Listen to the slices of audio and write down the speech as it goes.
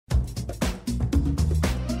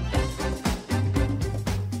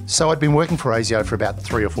So I'd been working for ASIO for about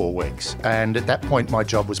 3 or 4 weeks, and at that point my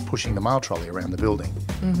job was pushing the mail trolley around the building.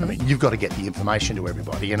 I mean, you've got to get the information to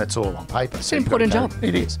everybody, and it's all on paper. It's an important job.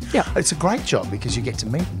 It is. Yeah. It's a great job because you get to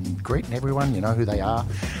meet and greet everyone, you know who they are.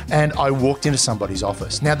 And I walked into somebody's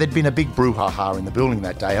office. Now, there'd been a big brouhaha in the building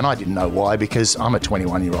that day, and I didn't know why because I'm a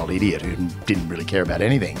 21-year-old idiot who didn't really care about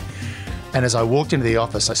anything. And as I walked into the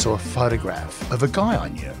office, I saw a photograph of a guy I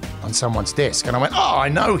knew on someone's desk, and I went, oh, I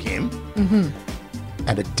know him.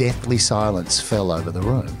 And a deathly silence fell over the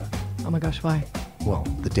room. Oh my gosh, why? Well,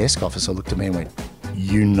 the desk officer looked at me and went,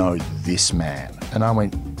 you know this man? And I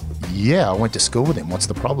went, yeah, I went to school with him. What's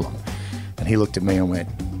the problem? And he looked at me and went,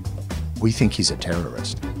 we think he's a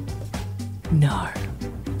terrorist. No.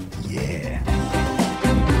 Yeah.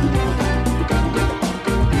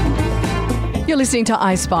 You're listening to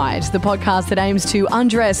I Spied, the podcast that aims to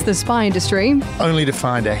undress the spy industry. Only to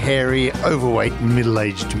find a hairy, overweight,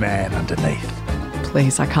 middle-aged man underneath.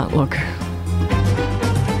 Please, I can't look.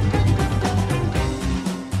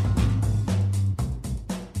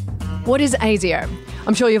 What is ASIO?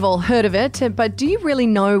 I'm sure you've all heard of it, but do you really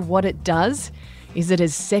know what it does? Is it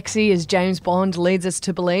as sexy as James Bond leads us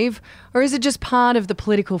to believe, or is it just part of the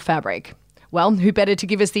political fabric? Well, who better to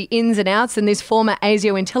give us the ins and outs than this former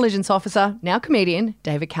ASIO intelligence officer, now comedian,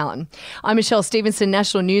 David Callan. I'm Michelle Stevenson,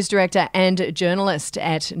 National News Director and journalist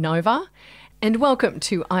at Nova. And welcome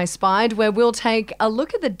to I Spied, where we'll take a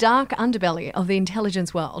look at the dark underbelly of the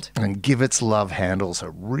intelligence world. And give its love handles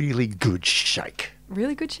a really good shake.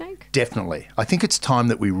 Really good shake? Definitely. I think it's time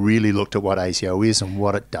that we really looked at what ASIO is and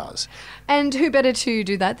what it does. And who better to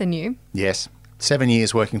do that than you? Yes. 7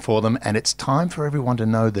 years working for them, and it's time for everyone to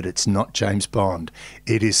know that it's not James Bond.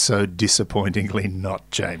 It is so disappointingly not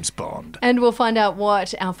James Bond. And we'll find out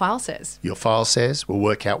what our file says. Your file says we'll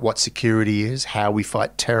work out what security is, how we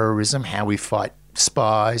fight terrorism, how we fight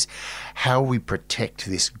spies, how we protect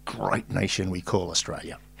this great nation we call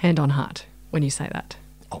Australia. Hand on heart when you say that.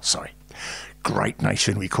 Oh, sorry. Great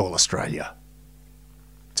nation we call Australia.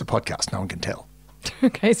 It's a podcast, no one can tell.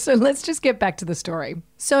 Okay, so let's just get back to the story.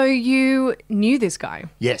 So you knew this guy?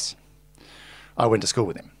 Yes. I went to school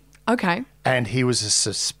with him. Okay. And he was a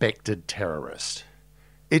suspected terrorist.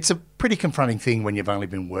 It's a pretty confronting thing when you've only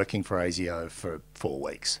been working for ASIO for 4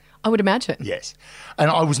 weeks. I would imagine. Yes.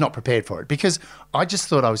 And I was not prepared for it because I just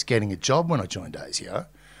thought I was getting a job when I joined ASIO.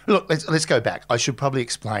 Look, let's go back. I should probably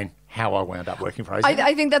explain how I wound up working for ASIO.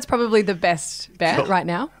 I think that's probably the best bet right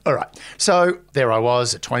now. All right. So there I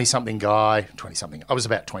was, a 20-something guy, I was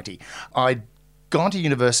about 20. I'd gone to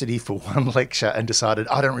university for one lecture and decided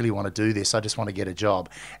I don't really want to do this. I just want to get a job.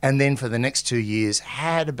 And then for the next 2 years,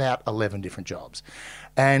 had about 11 different jobs.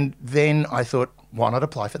 And then I thought, why not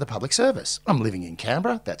apply for the public service? I'm living in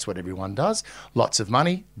Canberra. That's what everyone does. Lots of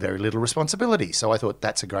money, very little responsibility. So I thought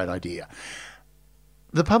that's a great idea.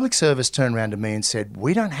 The public service turned around to me and said,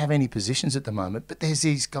 we don't have any positions at the moment, but there's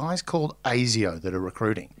these guys called ASIO that are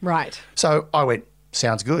recruiting. Right. So I went,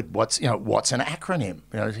 sounds good. What's an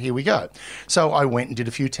acronym? Here we go. So I went and did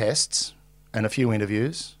a few tests and a few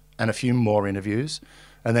interviews and a few more interviews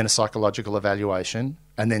and then a psychological evaluation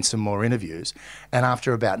and then some more interviews. And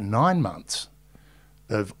after about 9 months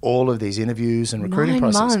of all of these interviews and recruiting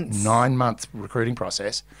 9 process, months. 9-month recruiting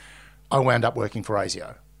process, I wound up working for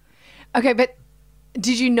ASIO. Okay, but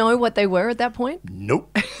did you know what they were at that point? Nope.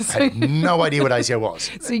 I had no idea what ASIO was.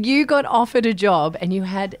 So you got offered a job and you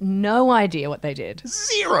had no idea what they did?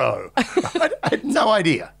 Zero. I had no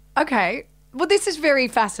idea. Okay. Well, this is very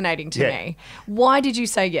fascinating to me. Why did you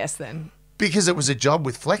say yes then? Because it was a job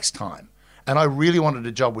with flex time. And I really wanted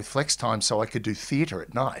a job with flex time so I could do theatre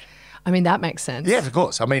at night. I mean, that makes sense. Yeah, of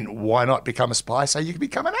course. I mean, why not become a spy so you can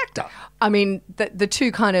become an actor? I mean, the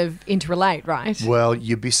two kind of interrelate, right? Well,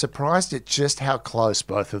 you'd be surprised at just how close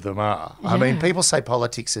both of them are. Yeah. I mean, people say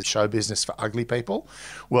politics is show business for ugly people.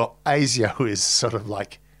 Well, ASIO is sort of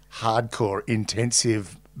like hardcore,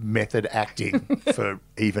 intensive method acting for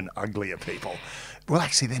even uglier people. Well,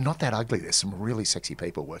 actually, they're not that ugly. There's some really sexy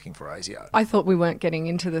people working for ASIO. I thought we weren't getting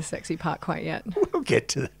into the sexy part quite yet. We'll get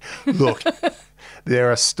to that. Look,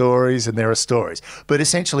 there are stories and there are stories. But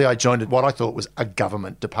essentially, I joined what I thought was a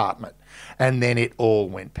government department. And then it all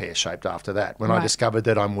went pear-shaped after that when I discovered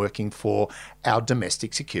that I'm working for our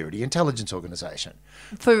domestic security intelligence organisation.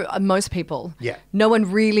 For most people, no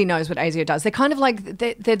one really knows what ASIO does. They're kind of like,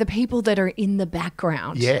 they're the people that are in the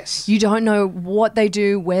background. Yes. You don't know what they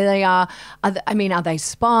do, where they are. Are they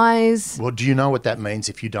spies? Well, do you know what that means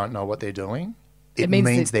if you don't know what they're doing? It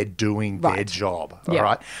means they're doing their job, all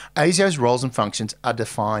right? ASIO's roles and functions are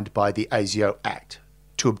defined by the ASIO Act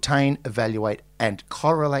to obtain, evaluate and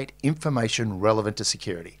correlate information relevant to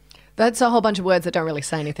security. That's a whole bunch of words that don't really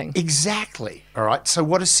say anything. Exactly. All right. So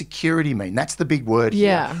what does security mean? That's the big word here.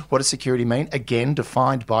 Yeah. What does security mean? Again,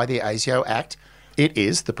 defined by the ASIO Act. It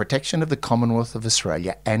is the protection of the Commonwealth of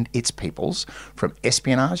Australia and its peoples from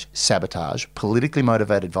espionage, sabotage, politically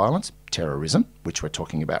motivated violence, terrorism, which we're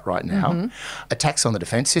talking about right now, attacks on the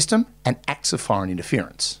defence system, and acts of foreign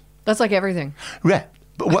interference. That's like everything. Yeah.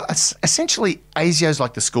 But well, essentially, ASIO is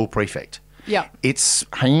like the school prefect. Yeah. It's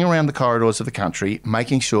hanging around the corridors of the country,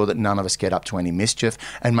 making sure that none of us get up to any mischief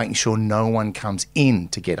and making sure no one comes in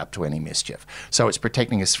to get up to any mischief. So it's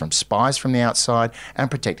protecting us from spies from the outside and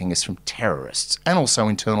protecting us from terrorists and also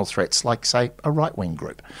internal threats like, say, a right-wing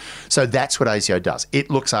group. So that's what ASIO does. It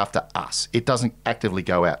looks after us. It doesn't actively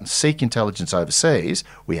go out and seek intelligence overseas.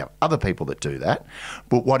 We have other people that do that.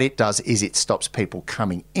 But what it does is it stops people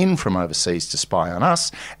coming in from overseas to spy on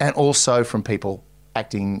us and also from people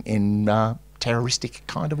acting in terroristic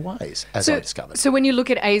kind of ways, as I discovered. So when you look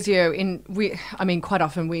at ASIO, quite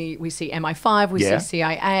often we see MI5, we see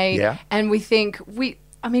CIA, and we think we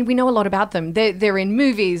know a lot about them. They're in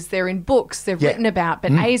movies, they're in books, they're written about,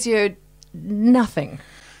 but ASIO, nothing.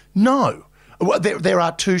 No. Well, there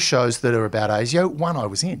are two shows that are about ASIO. One I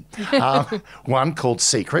was in. One called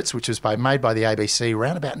Secrets, which was made by the ABC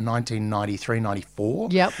around about 1993, 94.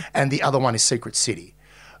 Yep. And the other one is Secret City.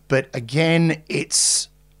 But again, it's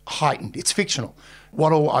heightened. It's fictional. What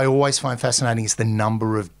I always find fascinating is the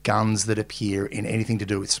number of guns that appear in anything to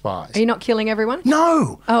do with spies. Are you not killing everyone?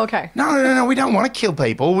 No. Oh, okay. No. We don't want to kill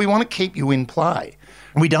people. We want to keep you in play.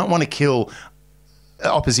 We don't want to kill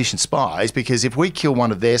opposition spies, because if we kill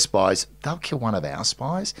one of their spies, they'll kill one of our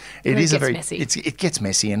spies. It gets messy. It gets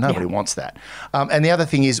messy, and nobody wants that. And the other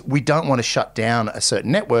thing is, we don't want to shut down a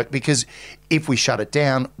certain network, because if we shut it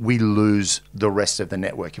down, we lose the rest of the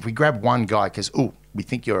network. If we grab one guy because we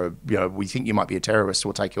think we think you might be a terrorist,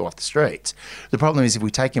 we'll take you off the streets. The problem is, if we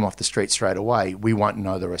take him off the streets straight away, we won't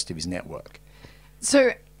know the rest of his network.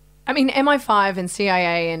 So, MI5 and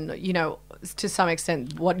CIA and, to some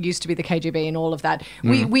extent, what used to be the KGB and all of that,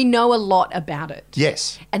 we know a lot about it.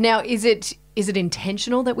 Yes. And now, is it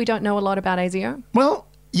intentional that we don't know a lot about ASIO? Well,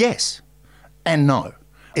 yes and no.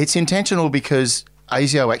 It's intentional because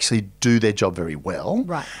ASIO actually do their job very well.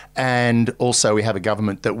 Right. And also we have a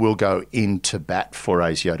government that will go into bat for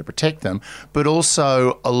ASIO to protect them. But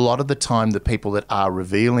also a lot of the time the people that are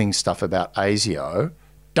revealing stuff about ASIO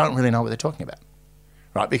don't really know what they're talking about.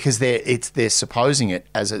 Right, because they're supposing it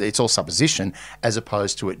it's all supposition, as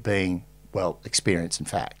opposed to it being, experience and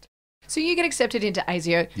fact. So you get accepted into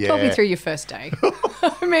ASIO. Yeah. Talk me through your first day.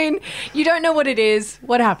 You don't know what it is.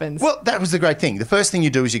 What happens? Well, that was the great thing. The first thing you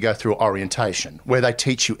do is you go through orientation, where they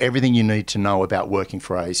teach you everything you need to know about working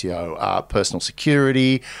for ASIO, personal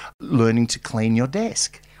security, learning to clean your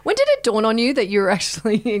desk. When did it dawn on you that you were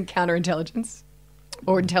actually in counterintelligence?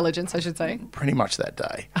 Or intelligence, I should say. Pretty much that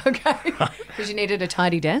day. Okay. Because you needed a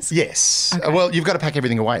tidy desk? Yes. Okay. Well, you've got to pack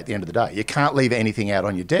everything away at the end of the day. You can't leave anything out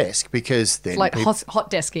on your desk, because then... It's like hot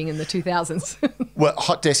desking in the 2000s. Well,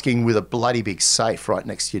 hot desking with a bloody big safe right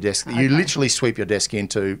next to your desk that you literally sweep your desk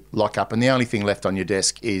into, lock up, and the only thing left on your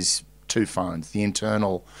desk is two phones, the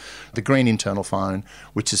green internal phone,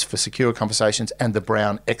 which is for secure conversations, and the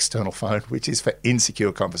brown external phone, which is for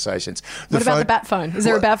insecure conversations. What about the bat phone? Is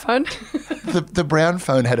there a bat phone? The brown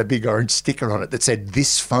phone had a big orange sticker on it that said,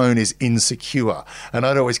 "This phone is insecure." And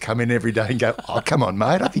I'd always come in every day and go, "Oh, come on,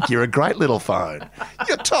 mate, I think you're a great little phone.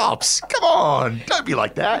 You're tops. Come on, don't be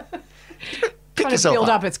like that." Trying to build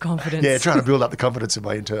up its confidence. Yeah, trying to build up the confidence of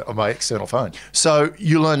my external phone. So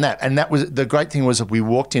you learn that. And that was the great thing, was that we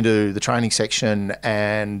walked into the training section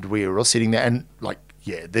and we were all sitting there, and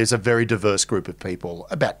there's a very diverse group of people,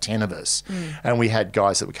 about 10 of us. And we had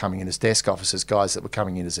guys that were coming in as desk officers, guys that were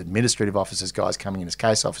coming in as administrative officers, guys coming in as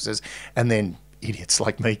case officers, and then idiots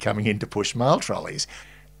like me coming in to push mail trolleys.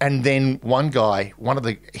 And then one guy,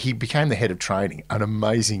 he became the head of training, an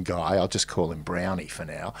amazing guy. I'll just call him Brownie for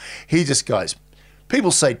now. He just goes, "People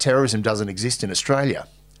say terrorism doesn't exist in Australia.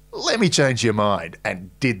 Let me change your mind," and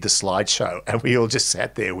did the slideshow. And we all just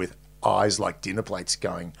sat there with eyes like dinner plates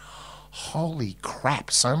going, holy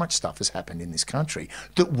crap, so much stuff has happened in this country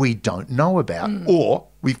that we don't know about or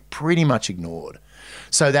we've pretty much ignored.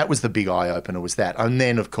 So that was the big eye-opener, was that. And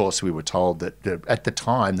then, of course, we were told that at the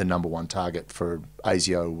time, the number one target for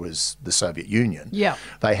ASIO was the Soviet Union. Yeah.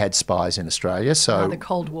 They had spies in Australia. So the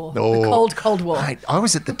Cold War. The Cold War. Mate, I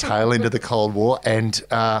was at the tail end of the Cold War. And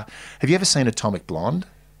have you ever seen Atomic Blonde?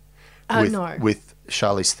 with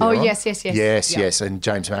Charlize Oh, Theron. yes. Yes, and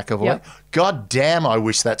James McAvoy. Yep. God damn, I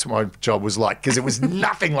wish that's what my job was like, because it was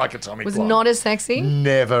nothing like Atomic Was Blonde. not as sexy?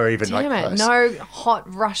 Never even Damn like it. close. No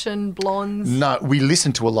hot Russian blondes. No, we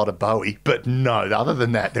listened to a lot of Bowie, but no, other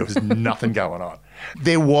than that, there was nothing going on.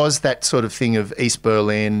 There was that sort of thing of East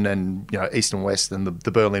Berlin and, East and West and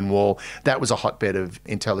the Berlin Wall. That was a hotbed of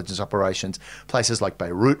intelligence operations. Places like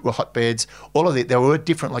Beirut were hotbeds. All of it. There were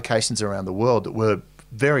different locations around the world that were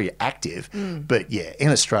very active. But yeah, in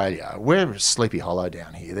Australia, we're Sleepy Hollow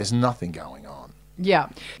down here. There's nothing going on. Yeah.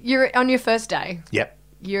 You're on your first day. Yep.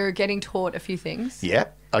 You're getting taught a few things.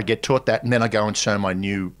 Yep. I get taught that, and then I go and show my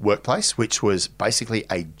new workplace, which was basically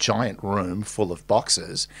a giant room full of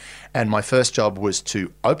boxes. And my first job was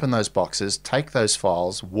to open those boxes, take those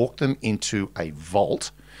files, walk them into a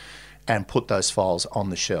vault, and put those files on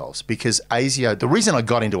the shelves. Because ASIO, the reason I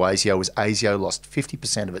got into ASIO was ASIO lost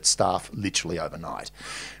 50% of its staff literally overnight.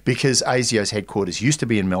 Because ASIO's headquarters used to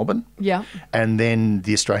be in Melbourne. Yeah. And then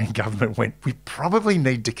the Australian government went, we probably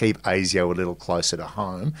need to keep ASIO a little closer to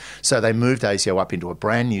home. So they moved ASIO up into a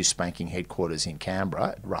brand new spanking headquarters in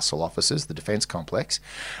Canberra, at Russell Offices, the Defence Complex.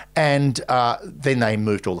 And then they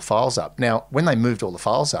moved all the files up. Now, when they moved all the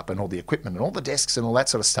files up and all the equipment and all the desks and all that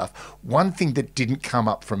sort of stuff, one thing that didn't come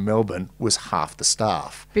up from Melbourne was half the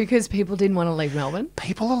staff. Because people didn't want to leave Melbourne.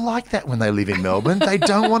 People are like that when they live in Melbourne. They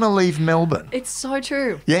don't want to leave Melbourne. It's so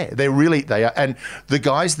true. Yeah, they are. And the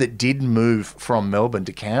guys that did move from Melbourne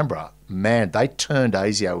to Canberra, man, they turned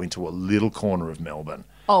ASIO into a little corner of Melbourne.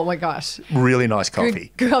 Oh my gosh. Really nice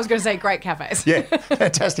coffee. I was going to say great cafes. Yeah,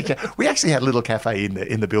 fantastic. We actually had a little cafe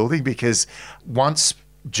in the building, because once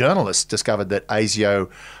journalists discovered that ASIO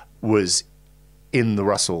was in the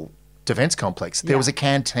Russell Defence Complex, there was a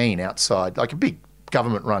canteen outside, like a big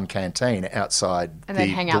government-run canteen outside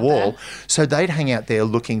the wall. So they'd hang out there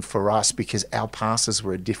looking for us, because our passes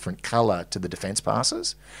were a different colour to the defence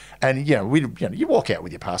passes. And, you walk out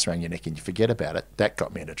with your pass around your neck and you forget about it. That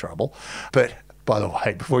got me into trouble. But by the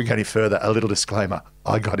way, before we go any further, a little disclaimer.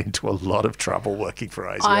 I got into a lot of trouble working for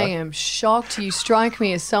ASIO. I am shocked. You strike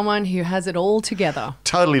me as someone who has it all together.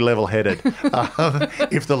 Totally level-headed,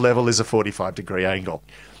 if the level is a 45-degree angle.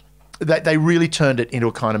 They really turned it into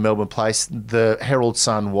a kind of Melbourne place. The Herald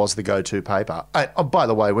Sun was the go-to paper. By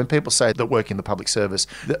the way, when people say that work in the public service,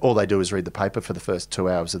 that all they do is read the paper for the first 2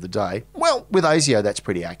 hours of the day, well, with ASIO, that's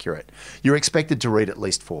pretty accurate. You're expected to read at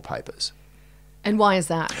least 4 papers. And why is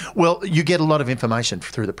that? Well, you get a lot of information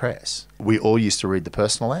through the press. We all used to read the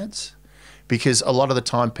personal ads, because a lot of the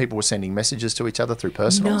time people were sending messages to each other through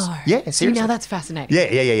personals. No. Yeah, seriously. Now that's fascinating.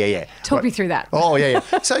 Yeah. Talk me through that. Oh, yeah.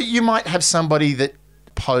 So you might have somebody that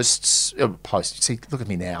posts. See, look at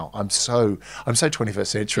me now. I'm so 21st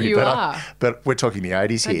century. You are. But we're talking the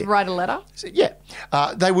 80s They'd here. write a letter? So, yeah.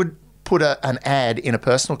 They would put an ad in a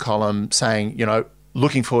personal column saying,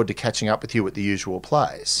 looking forward to catching up with you at the usual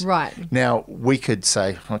place. Right. Now, we could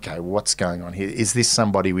say, okay, what's going on here? Is this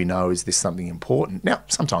somebody we know? Is this something important? Now,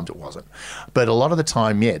 sometimes it wasn't. But a lot of the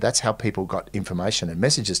time, yeah, that's how people got information and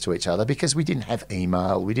messages to each other, because we didn't have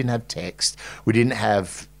email, we didn't have text, we didn't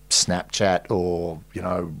have Snapchat or,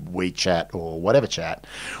 WeChat or whatever chat.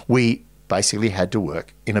 We basically had to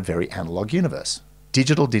work in a very analog universe.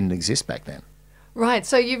 Digital didn't exist back then. Right.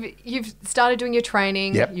 So you've started doing your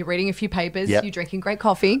training. Yep. You're reading a few papers. Yep. You're drinking great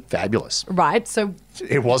coffee. Fabulous. Right. So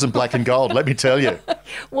It wasn't black and gold, let me tell you.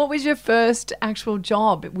 what was your first actual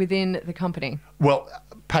job within the company? Well,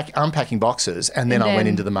 unpacking boxes, and then I went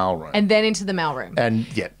into the mail room. And then into the mail room. And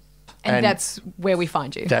that's where we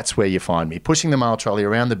find you. That's where you find me, pushing the mail trolley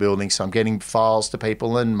around the building. So I'm getting files to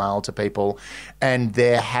people and mail to people. And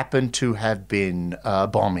there happened to have been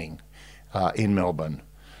bombing in Melbourne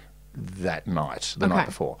that night, the night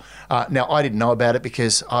before. Now, I didn't know about it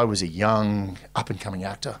because I was a young, up-and-coming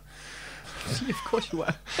actor. Of course you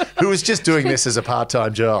were. Who was just doing this as a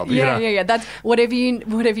part-time job. Yeah. That's whatever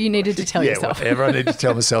you needed to tell yourself. Yeah, whatever I needed to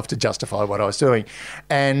tell myself to justify what I was doing.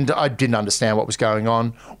 And I didn't understand what was going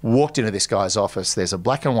on. Walked into this guy's office. There's a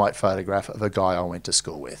black and white photograph of a guy I went to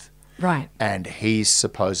school with. Right. And he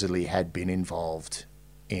supposedly had been involved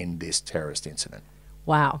in this terrorist incident.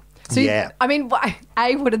 Wow. So yeah.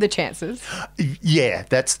 What are the chances? Yeah,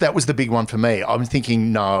 that was the big one for me. I'm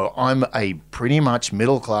thinking, no, I'm a pretty much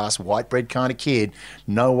middle-class, white-bread kind of kid.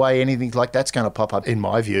 No way anything like that's going to pop up in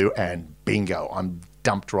my view. And bingo, I'm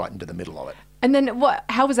dumped right into the middle of it. And then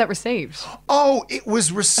how was that received? Oh, it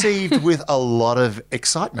was received with a lot of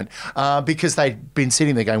excitement because they'd been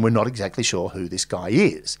sitting there going, we're not exactly sure who this guy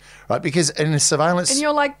is, right? Because in a surveillance... And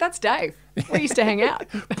you're like, that's Dave. We used to hang out.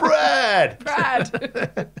 Brad!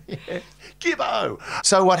 Brad. Gibbo!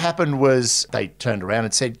 So what happened was they turned around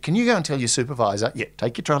and said, can you go and tell your supervisor,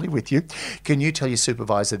 take your trolley with you, can you tell your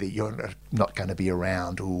supervisor that you're not going to be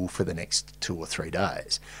around for the next 2 or 3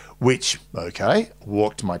 days? Which, okay,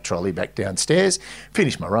 walked my trolley back downstairs,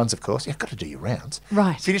 finished my runs, of course. You've got to do your rounds.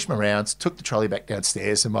 Right. Finished my rounds, took the trolley back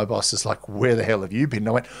downstairs, and my boss is like, where the hell have you been? And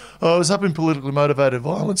I went, I was up in politically motivated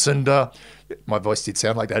violence, and my voice did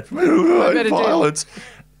sound like that. Violence.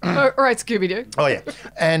 All right, Scooby-Doo. Oh, yeah.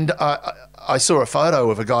 And I saw a photo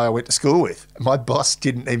of a guy I went to school with. My boss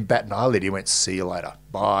didn't even bat an eyelid. He went, see you later.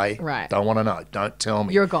 Bye. Right. Don't want to know. Don't tell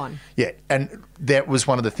me. You're gone. Yeah. And that was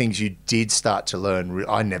one of the things you did start to learn.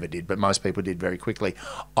 I never did, but most people did very quickly.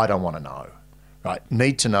 I don't want to know. Right.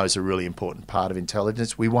 Need to know is a really important part of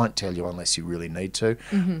intelligence. We won't tell you unless you really need to.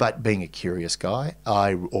 Mm-hmm. But being a curious guy,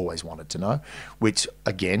 I always wanted to know, which,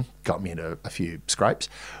 again, got me into a few scrapes.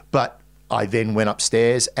 But I then went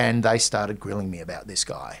upstairs and they started grilling me about this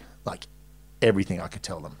guy, like everything I could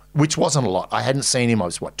tell them, which wasn't a lot. I hadn't seen him. I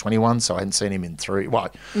was, 21, so I hadn't seen him in 3. Well,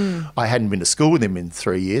 I hadn't been to school with him in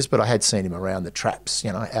 3 years, but I had seen him around the traps,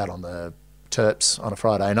 out on the Terps on a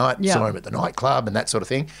Friday night, saw him at the nightclub and that sort of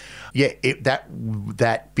thing. Yeah,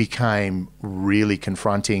 that became really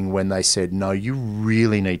confronting when they said, no, you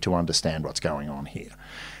really need to understand what's going on here.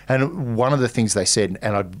 And one of the things they said,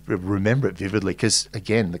 and I remember it vividly, because,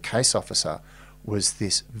 again, the case officer was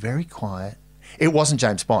this very quiet. It wasn't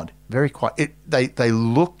James Bond, very quiet. They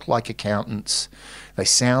look like accountants, they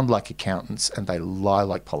sound like accountants, and they lie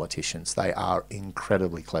like politicians. They are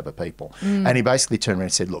incredibly clever people. And he basically turned around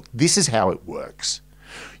and said, look, this is how it works.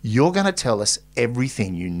 You're going to tell us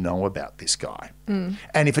everything you know about this guy. And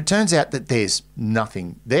if it turns out that there's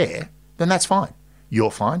nothing there, then that's fine.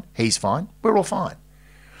 You're fine, he's fine, we're all fine.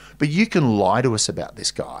 But you can lie to us about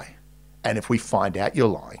this guy, and if we find out you're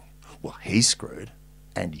lying, well, he's screwed,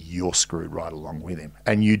 and you're screwed right along with him.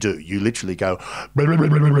 And you do. You literally go,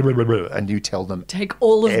 and you tell them take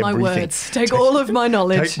all of everything. My words, take all of my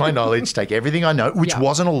knowledge. Take my knowledge, take everything I know, which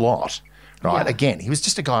wasn't a lot, right? Again, he was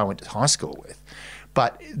just a guy I went to high school with.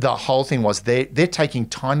 But the whole thing was they're taking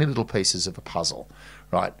tiny little pieces of a puzzle,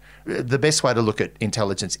 right? The best way to look at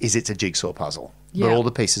intelligence is it's a jigsaw puzzle, but all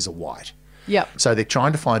the pieces are white. Yep. So they're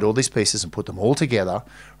trying to find all these pieces and put them all together,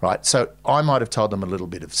 right? So I might have told them a little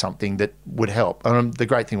bit of something that would help. The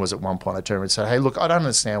great thing was at one point I turned around and said, hey, look, I don't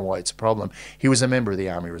understand why it's a problem. He was a member of the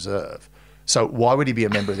Army Reserve. So why would he be a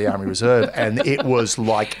member of the Army Reserve? And it was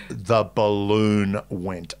like the balloon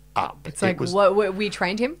went up. It's like, what, we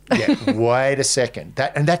trained him? Yeah, wait a second.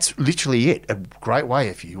 That's literally it. A great way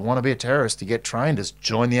if you want to be a terrorist to get trained is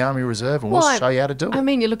join the Army Reserve and we'll show you how to do it. I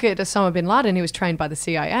mean, you look at Osama bin Laden, he was trained by the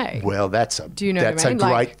CIA. Well, do you know what I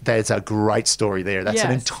mean? That's a great story there. That's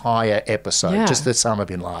an entire episode, just Osama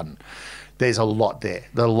bin Laden. There's a lot there.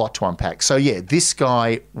 There's a lot to unpack. So, this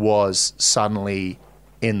guy was suddenly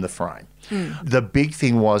in the frame. The big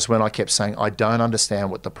thing was when I kept saying, I don't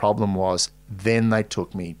understand what the problem was, then they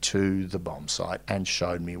took me to the bomb site and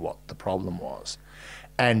showed me what the problem was.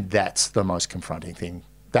 And that's the most confronting thing.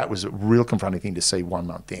 That was a real confronting thing to see 1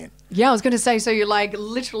 month in. Yeah, I was going to say, so you're like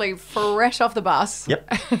literally fresh off the bus.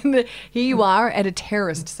 Yep. And here you are at a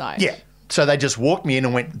terrorist site. Yeah. So they just walked me in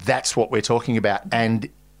and went, that's what we're talking about. And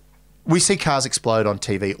we see cars explode on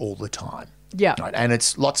TV all the time. Yeah. Right? And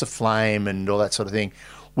it's lots of flame and all that sort of thing.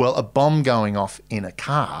 Well, a bomb going off in a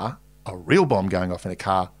car, a real bomb going off in a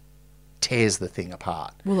car, tears the thing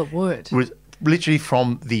apart. Well, it would. Literally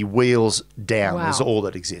from the wheels down was all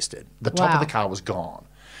that existed. The top of the car was gone.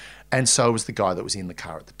 And so was the guy that was in the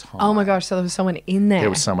car at the time. Oh, my gosh. So there was someone in there. There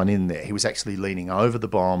was someone in there. He was actually leaning over the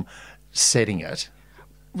bomb, setting it.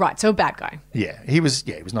 Right. So a bad guy. Yeah. He was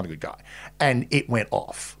not a good guy. And it went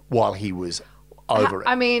off while he was over it.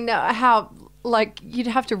 I mean, you'd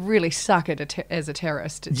have to really suck it as a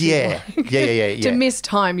terrorist. Yeah. To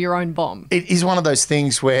mistime your own bomb. It is one of those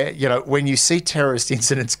things where, when you see terrorist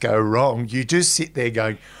incidents go wrong, you do sit there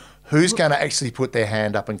going, who's going to actually put their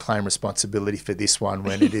hand up and claim responsibility for this one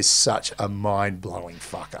when it is such a mind-blowing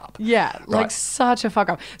fuck up? Yeah, like such a fuck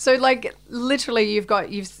up. So literally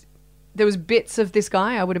there was bits of this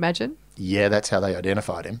guy, I would imagine? Yeah, that's how they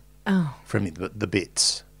identified him. Oh. From the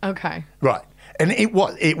bits. Okay. Right. And it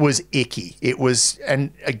was icky. It was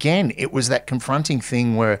that confronting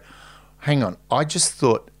thing where, hang on, I just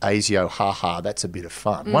thought ASIO, haha, that's a bit of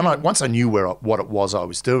fun. Once I knew what it was I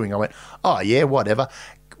was doing, I went, oh yeah, whatever.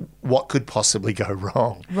 What could possibly go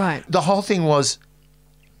wrong? Right. The whole thing was,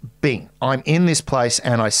 bing, I'm in this place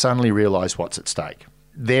and I suddenly realised what's at stake.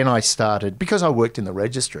 Then I started, because I worked in the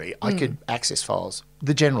registry, I could access files,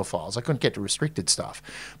 the general files. I couldn't get to restricted stuff,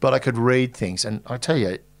 but I could read things. And I tell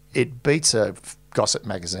you, it beats a gossip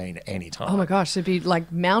magazine anytime. Oh my gosh, there'd be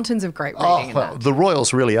like mountains of great reading in that. The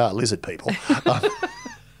royals really are lizard people.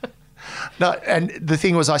 No, and the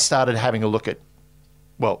thing was, I started having a look at,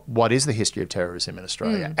 well, what is the history of terrorism in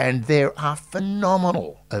Australia? And there are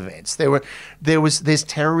phenomenal events. There's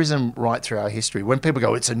terrorism right through our history. When people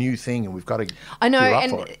go, it's a new thing and we've got to I know, gear up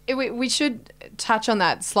for and it. we should touch on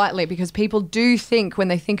that slightly because people do think when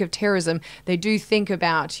they think of terrorism, they do think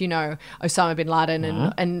about, you know, Osama bin Laden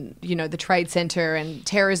and you know, the Trade Center and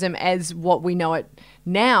terrorism as what we know it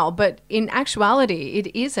now. But in actuality,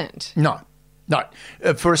 it isn't. No.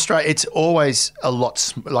 For Australia, it's always a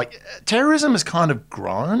lot like terrorism has kind of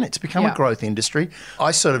grown. It's become a growth industry.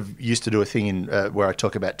 I sort of used to do a thing in where I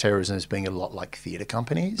talk about terrorism as being a lot like theatre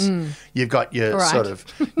companies. You've got your sort of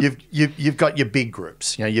you've got your big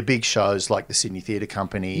groups, you know, your big shows like the Sydney Theatre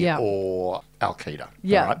Company or Al Qaeda,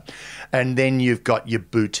 right? And then you've got your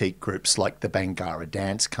boutique groups like the Bangara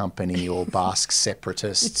Dance Company or Basque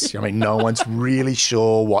Separatists. I mean, no one's really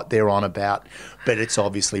sure what they're on about, but it's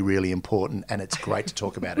obviously really important and it's great to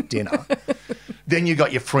talk about at dinner. Then you've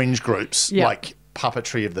got your fringe groups like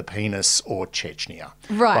Puppetry of the Penis or Chechnya.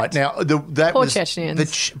 Right. Now, that Poor was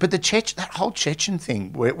Chechnyans. that whole Chechen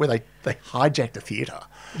thing where they hijacked a theatre.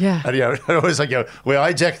 Yeah. And, you know, it was like, you know, we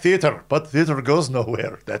hijack theatre, but theatre goes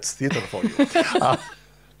nowhere. That's theatre for you.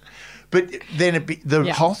 But then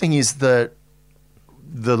the whole thing is the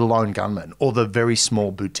lone gunman or the very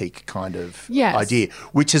small boutique kind of idea,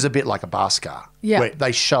 which is a bit like a Baskar, where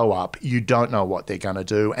they show up, you don't know what they're going to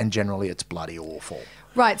do, and generally it's bloody awful.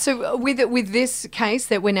 Right. So with this case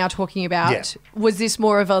that we're now talking about, was this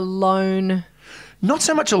more of a lone? Not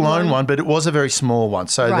so much a lone one, but it was a very small one.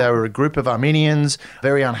 So they were a group of Armenians,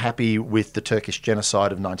 very unhappy with the Turkish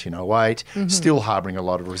genocide of 1908, still harbouring a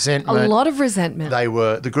lot of resentment. A lot of resentment.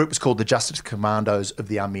 The group was called the Justice Commandos of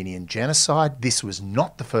the Armenian Genocide. This was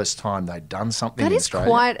not the first time they'd done something in Australia. That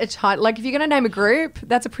is quite a title. Like, if you're going to name a group,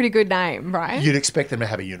 that's a pretty good name, right? You'd expect them to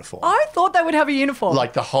have a uniform. I thought they would have a uniform.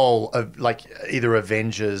 Like the whole of, like, either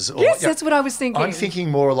Avengers or... Yes, that's what I was thinking. I'm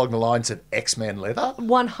thinking more along the lines of X-Men leather.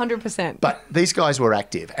 100%. But these guys were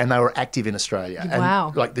active, and they were active in Australia. Wow.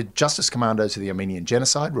 And, like, the Justice Commandos of the Armenian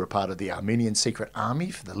Genocide were a part of the Armenian Secret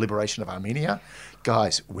Army for the liberation of Armenia.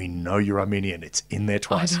 Guys, we know you're Armenian. It's in there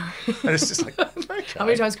twice. And it's just like, okay. How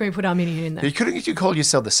many times can we put Armenian in there? Couldn't you call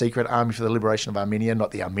yourself the Secret Army for the Liberation of Armenia,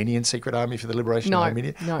 not the Armenian Secret Army for the Liberation of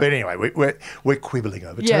Armenia? No. But anyway, we're quibbling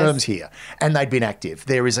over terms here. And they'd been active.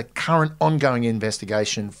 There is a current ongoing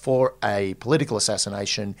investigation for a political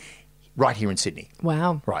assassination right here in Sydney.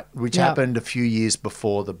 Wow. Right, which happened a few years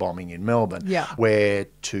before the bombing in Melbourne, where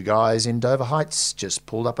two guys in Dover Heights just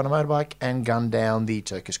pulled up on a motorbike and gunned down the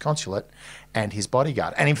Turkish consulate and his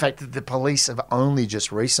bodyguard. And in fact, the police have only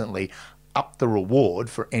just recently upped the reward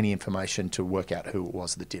for any information to work out who it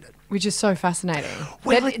was that did it. Which is so fascinating.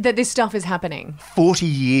 Well, that this stuff is happening. 40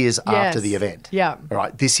 years after the event. Yeah.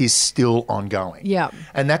 Right. This is still ongoing. Yeah.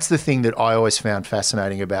 And that's the thing that I always found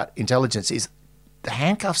fascinating about intelligence is the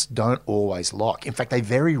handcuffs don't always lock. In fact, they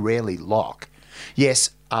very rarely lock.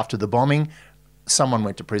 Yes, after the bombing, someone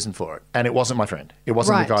went to prison for it. And it wasn't my friend. It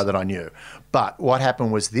wasn't the guy that I knew. But what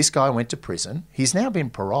happened was this guy went to prison. He's now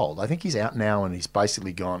been paroled. I think he's out now and he's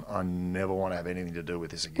basically gone, I never want to have anything to do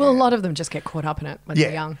with this again. Well, a lot of them just get caught up in it when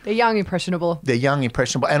they're young. They're young, impressionable. They're young,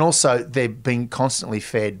 impressionable. And also they're being constantly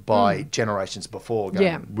fed by generations before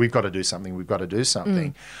going, we've got to do something, we've got to do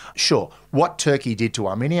something. Sure, what Turkey did to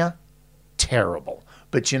Armenia, terrible.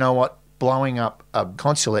 But you know what? Blowing up a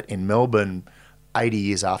consulate in Melbourne 80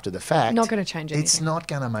 years after the fact... Not going to change anything. It's not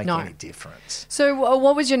going to make any difference. So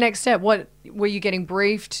what was your next step? What were you getting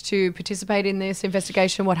briefed to participate in this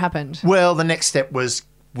investigation? What happened? Well, the next step was,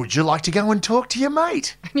 would you like to go and talk to your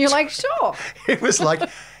mate? And you're like, sure. It was like...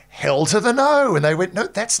 hell to the no. And they went, no,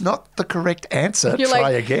 that's not the correct answer. You're Try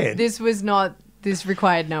like, again. This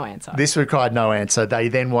required no answer. This required no answer. They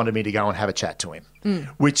then wanted me to go and have a chat to him,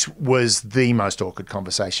 which was the most awkward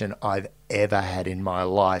conversation I've ever had in my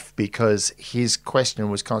life because his question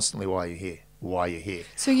was constantly, why are you here? Why are you here?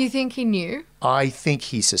 So you think he knew? I think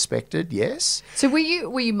he suspected, yes. So were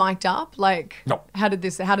you mic'd up? Like, no. How does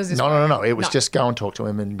this work? No. It was just go and talk to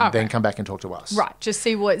him and then come back and talk to us. Right. Just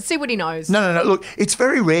see what he knows. No. Look, it's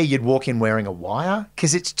very rare you'd walk in wearing a wire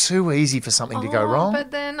because it's too easy for something to go wrong.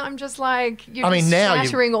 But then I'm just like, you're now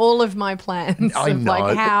shattering all of my plans I of know,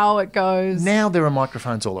 like how it goes. Now there are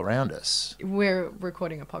microphones all around us. We're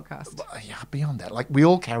recording a podcast. Yeah, beyond that, like we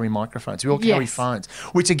all carry microphones, we all carry phones,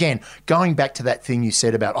 which again, going back to that thing you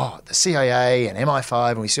said about, the CIA and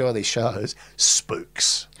MI5 and we see all these shows,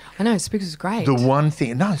 spooks. I know, Spooks was great. The one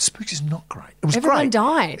thing, no, Spooks is not great. It was Everyone great.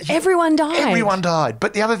 died. Everyone died. Everyone died.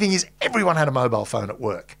 But the other thing is everyone had a mobile phone at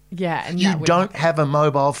work. Yeah. And You that would don't happen. have a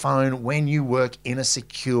mobile phone when you work in a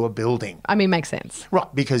secure building. I mean, makes sense.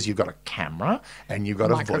 Right, because you've got a camera and you've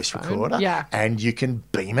got a voice Microphone, recorder yeah. and you can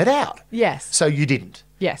beam it out. Yes. So you didn't.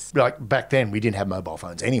 Yes. Like back then, we didn't have mobile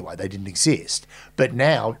phones anyway. They didn't exist. But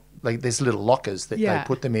now, like there's little lockers that Yeah. they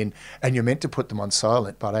put them in, and you're meant to put them on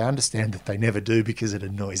silent. But I understand that they never do because it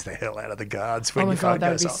annoys the hell out of the guards when Oh my your phone God, that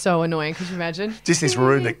would goes be off. so annoying. Could you imagine? Just this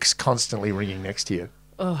room that's constantly ringing next to you.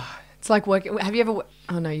 It's like working. Have you ever?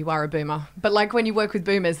 Oh no, you are a boomer. But like when you work with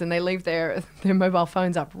boomers and they leave their mobile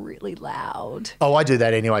phones up really loud. Oh, I do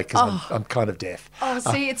that anyway because I'm kind of deaf. Oh,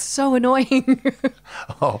 see, it's so annoying.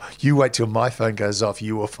 Oh, you wait till my phone goes off.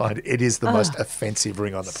 You will find it is the most offensive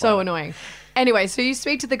ring on the So planet. annoying. Anyway, so you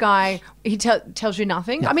speak to the guy. He tells you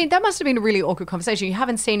nothing. I mean, that must have been a really awkward conversation. You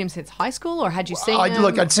haven't seen him since high school, or had you seen him?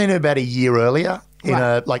 Look, I'd seen him about a year earlier in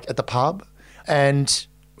Right. at the pub, and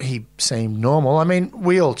he seemed normal. I mean,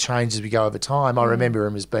 we all change as we go over time. I remember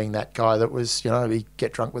him as being that guy that was, he'd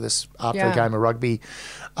get drunk with us after Yeah. a game of rugby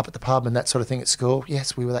up at the pub and that sort of thing at school.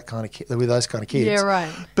 Yes, we were that kind of we were those kind of kids. Yeah, right.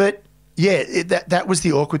 But yeah, that was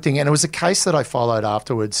the awkward thing, and it was a case that I followed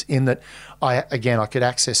afterwards. In that, I could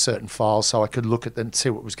access certain files, so I could look at them and see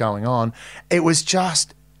what was going on. It was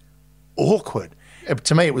just awkward.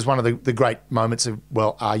 To me, it was one of the great moments of,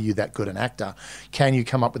 well, are you that good an actor? Can you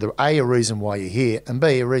come up with a reason why you're here, and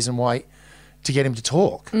B, a reason why to get him to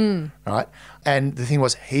talk, right? And the thing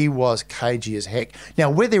was, he was cagey as heck.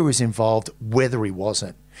 Now, whether he was involved, whether he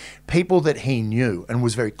wasn't, people that he knew and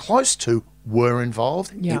was very close to were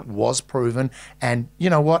involved. Yeah. It was proven. And you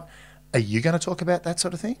know what? Are you going to talk about that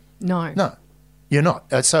sort of thing? No. No, you're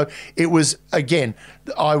not. So it was, again,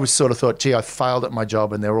 I was sort of thought, gee, I failed at my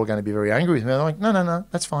job and they're all going to be very angry with me. I'm like, no,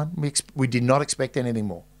 that's fine. We did not expect anything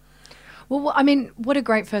more. Well, I mean, what a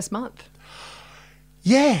great first month.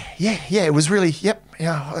 Yeah. It was really,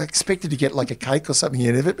 I expected to get like a cake or something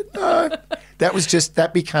out of it, but no.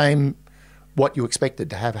 that became what you expected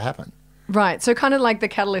to have happen. Right. So kind of like the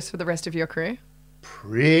catalyst for the rest of your career.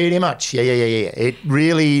 Pretty much, yeah. It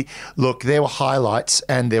really, look, there were highlights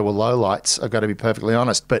and there were lowlights, I've got to be perfectly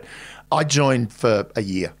honest, but I joined for a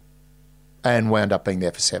year and wound up being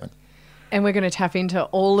there for 7. And we're going to tap into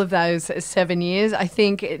all of those 7 years. I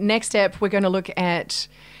think next step, we're going to look at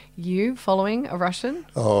you following a Russian.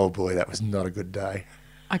 Oh boy, that was not a good day.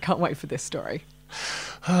 I can't wait for this story.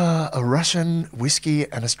 A Russian, whiskey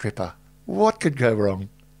and a stripper. What could go wrong?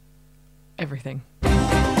 Everything.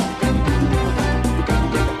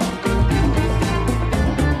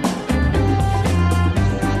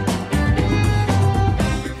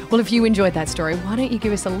 Well, if you enjoyed that story, why don't you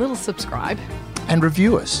give us a little subscribe? And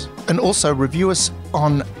review us. And also review us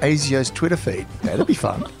on ASIO's Twitter feed. That'd be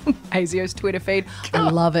fun. ASIO's Twitter feed. I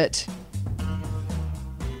love it.